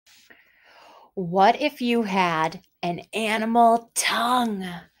What if you had an animal tongue?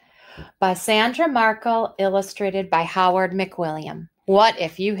 By Sandra Markle, illustrated by Howard McWilliam. What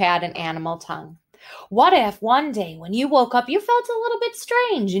if you had an animal tongue? What if one day when you woke up you felt a little bit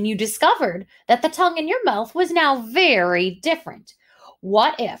strange and you discovered that the tongue in your mouth was now very different?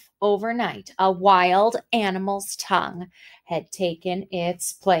 What if overnight a wild animal's tongue had taken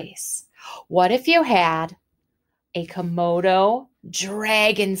its place? What if you had a Komodo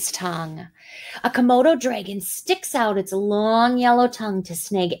dragon's tongue? A Komodo dragon sticks out its long yellow tongue to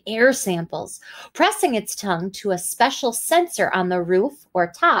snag air samples. Pressing its tongue to a special sensor on the roof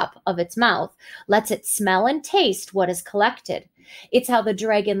or top of its mouth lets it smell and taste what is collected. It's how the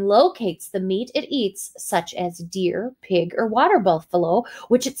dragon locates the meat it eats, such as deer, pig, or water buffalo,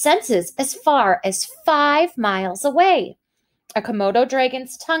 which it senses as far as 5 miles away. A Komodo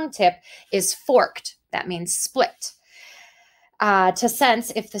dragon's tongue tip is forked. That means split. To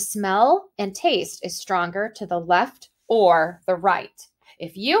sense if the smell and taste is stronger to the left or the right.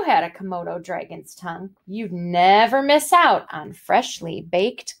 If you had a Komodo dragon's tongue, you'd never miss out on freshly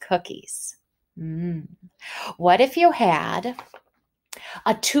baked cookies. What if you had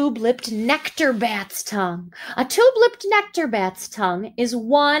a tube-lipped nectar bat's tongue? A tube-lipped nectar bat's tongue is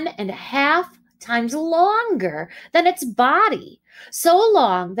 1.5 times longer than its body, so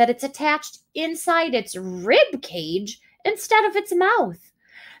long that it's attached inside its rib cage instead of its mouth.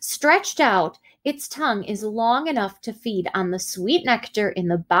 Stretched out, its tongue is long enough to feed on the sweet nectar in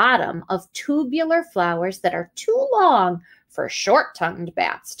the bottom of tubular flowers that are too long for short-tongued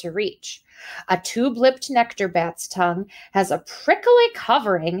bats to reach. A tube-lipped nectar bat's tongue has a prickly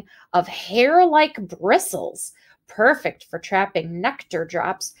covering of hair-like bristles, perfect for trapping nectar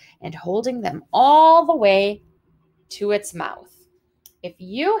drops and holding them all the way to its mouth. If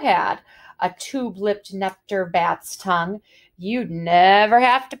you had a tube-lipped nectar bat's tongue, you'd never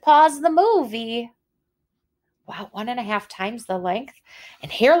have to pause the movie. Wow, 1.5 times the length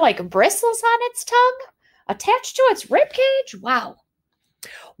and hair like bristles on its tongue attached to its ribcage. Wow.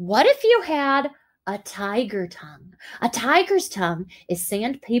 What if you had a tiger tongue? A tiger's tongue is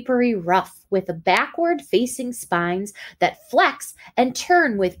sandpapery rough with backward-facing spines that flex and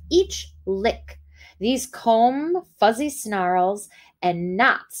turn with each lick. These comb fuzzy snarls and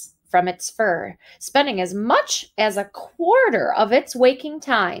knots from its fur, spending as much as a quarter of its waking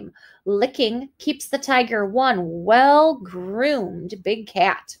time. Licking keeps the tiger one well-groomed big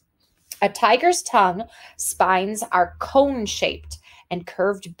cat. A tiger's tongue spines are cone-shaped and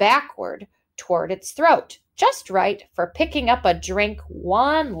curved backward toward its throat, just right for picking up a drink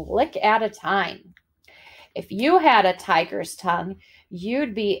one lick at a time. If you had a tiger's tongue,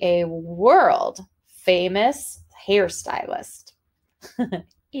 you'd be a world-famous hairstylist.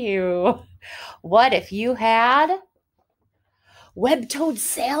 Ew. What if you had web-toed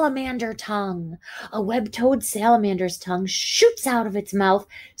salamander tongue? A web-toed salamander's tongue shoots out of its mouth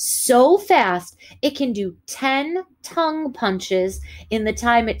so fast it can do 10 tongue punches in the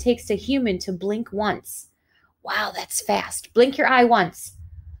time it takes a human to blink once. Wow, that's fast. Blink your eye once.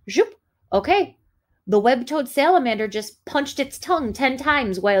 Zoop. Okay. The web-toed salamander just punched its tongue 10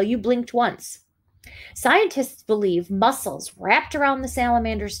 times while you blinked once. Scientists believe muscles wrapped around the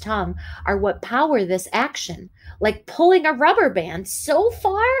salamander's tongue are what power this action, like pulling a rubber band so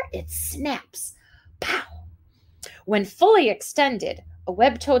far it snaps. Pow! When fully extended, a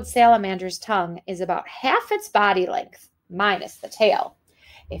web-toed salamander's tongue is about half its body length, minus the tail.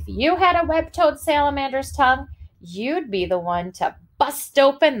 If you had a web-toed salamander's tongue, you'd be the one to bust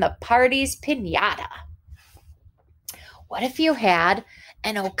open the party's piñata. What if you had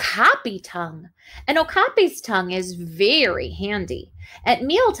an okapi tongue? An okapi's tongue is very handy. At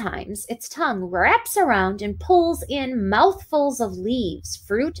mealtimes, its tongue wraps around and pulls in mouthfuls of leaves,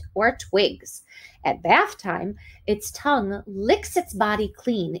 fruit, or twigs. At bath time, its tongue licks its body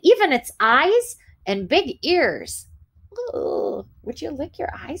clean, even its eyes and big ears. Ooh, would you lick your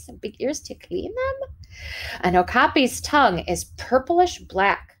eyes and big ears to clean them? An okapi's tongue is purplish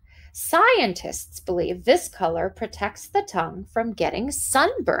black. Scientists believe this color protects the tongue from getting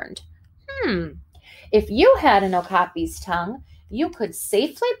sunburned. If you had an okapi's tongue, you could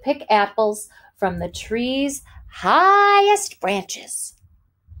safely pick apples from the tree's highest branches.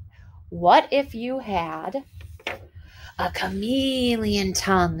 What if you had a chameleon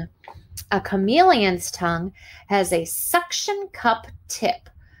tongue? A chameleon's tongue has a suction cup tip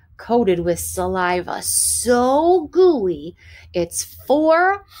coated with saliva so gooey it's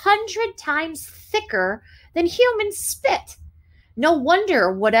 400 times thicker than human spit. No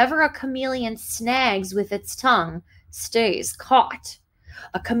wonder whatever a chameleon snags with its tongue stays caught.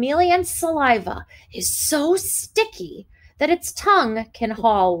 A chameleon's saliva is so sticky that its tongue can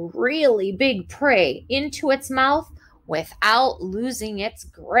haul really big prey into its mouth without losing its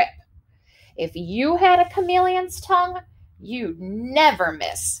grip. If you had a chameleon's tongue, you'd never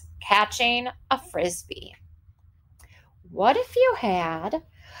miss catching a frisbee. What if you had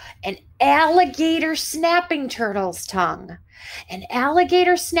an alligator snapping turtle's tongue? An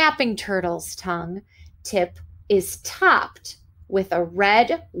alligator snapping turtle's tongue tip is topped with a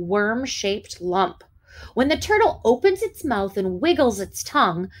red worm-shaped lump. When the turtle opens its mouth and wiggles its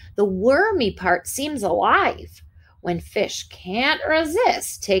tongue, the wormy part seems alive. When fish can't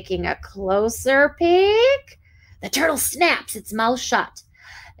resist taking a closer peek, the turtle snaps its mouth shut.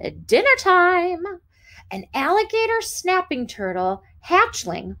 Dinner time! An alligator snapping turtle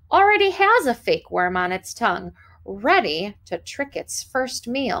hatchling already has a fake worm on its tongue, ready to trick its first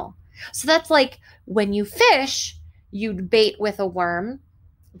meal. So that's like when you fish, you'd bait with a worm,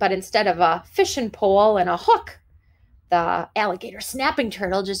 but instead of a fishing pole and a hook, the alligator snapping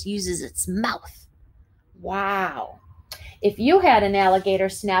turtle just uses its mouth. Wow. If you had an alligator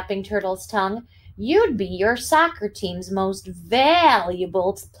snapping turtle's tongue, you'd be your soccer team's most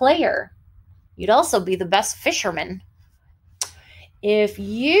valuable player. You'd also be the best fisherman.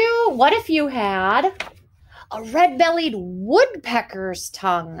 What if you had a red-bellied woodpecker's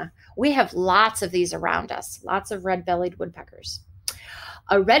tongue? We have lots of these around us, lots of red-bellied woodpeckers.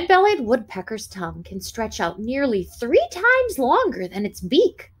 A red-bellied woodpecker's tongue can stretch out nearly 3 times longer than its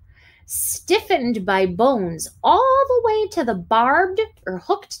beak. Stiffened by bones all the way to the barbed or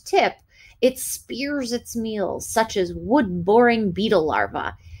hooked tip, it spears its meals, such as wood-boring beetle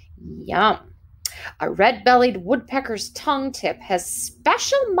larvae. Yum! A red-bellied woodpecker's tongue tip has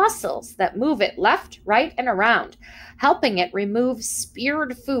special muscles that move it left, right, and around, helping it remove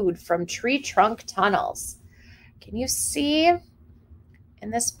speared food from tree trunk tunnels. Can you see in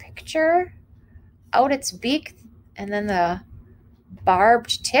this picture out its beak and then the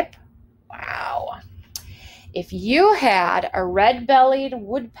barbed tip? Wow. If you had a red-bellied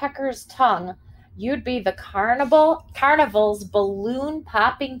woodpecker's tongue, you'd be the carnival's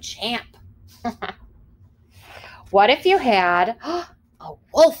balloon-popping champ. What if you had a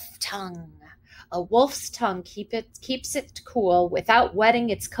wolf tongue? A wolf's tongue keeps it cool without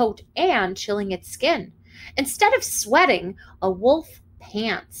wetting its coat and chilling its skin. Instead of sweating, a wolf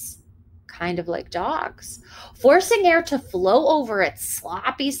pants, kind of like dogs, forcing air to flow over its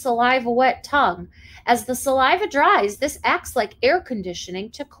sloppy, saliva-wet tongue. As the saliva dries, this acts like air conditioning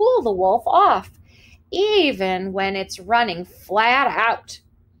to cool the wolf off, even when it's running flat out.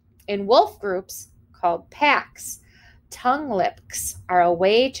 In wolf groups called packs, tongue licks are a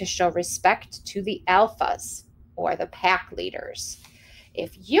way to show respect to the alphas, or the pack leaders.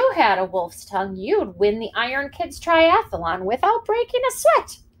 If you had a wolf's tongue, you'd win the Iron Kids Triathlon without breaking a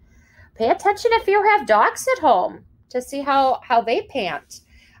sweat. Pay attention if you have dogs at home to see how they pant,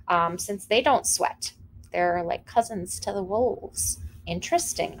 since they don't sweat. They're like cousins to the wolves.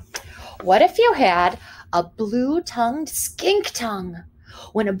 Interesting. What if you had a blue-tongued skink tongue?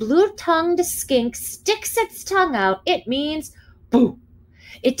 When a blue-tongued skink sticks its tongue out, it means boo.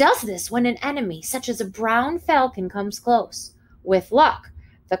 It does this when an enemy, such as a brown falcon, comes close. With luck,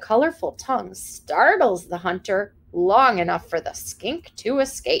 the colorful tongue startles the hunter long enough for the skink to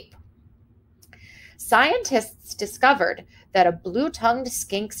escape. Scientists discovered that a blue-tongued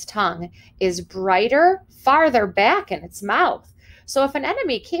skink's tongue is brighter farther back in its mouth. So if an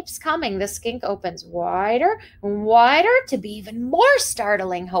enemy keeps coming, the skink opens wider and wider to be even more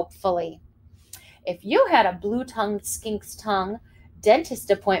startling, hopefully. If you had a blue-tongued skink's tongue, dentist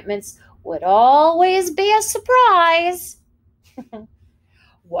appointments would always be a surprise.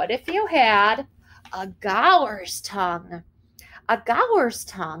 What if you had a gaur's tongue? A gaur's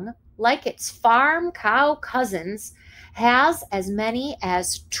tongue, like its farm cow cousins, has as many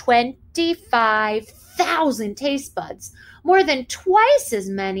as 25,000 taste buds, more than twice as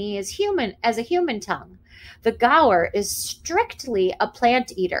many as a human tongue. The gaur is strictly a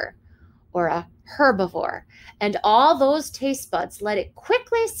plant eater, or a herbivore, and all those taste buds let it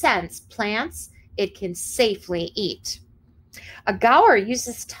quickly sense plants it can safely eat. A gaur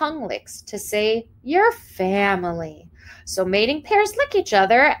uses tongue licks to say you're family. So mating pairs lick each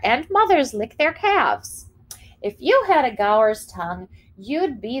other and mothers lick their calves. If you had a gaur's tongue,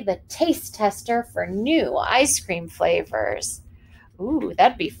 you'd be the taste tester for new ice cream flavors. Ooh,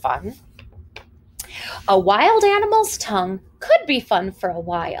 that'd be fun. A wild animal's tongue could be fun for a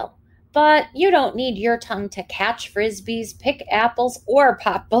while, but you don't need your tongue to catch frisbees, pick apples, or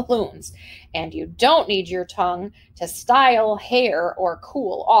pop balloons. And you don't need your tongue to style hair or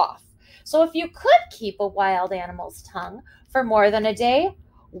cool off. So if you could keep a wild animal's tongue for more than a day,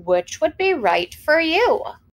 which would be right for you?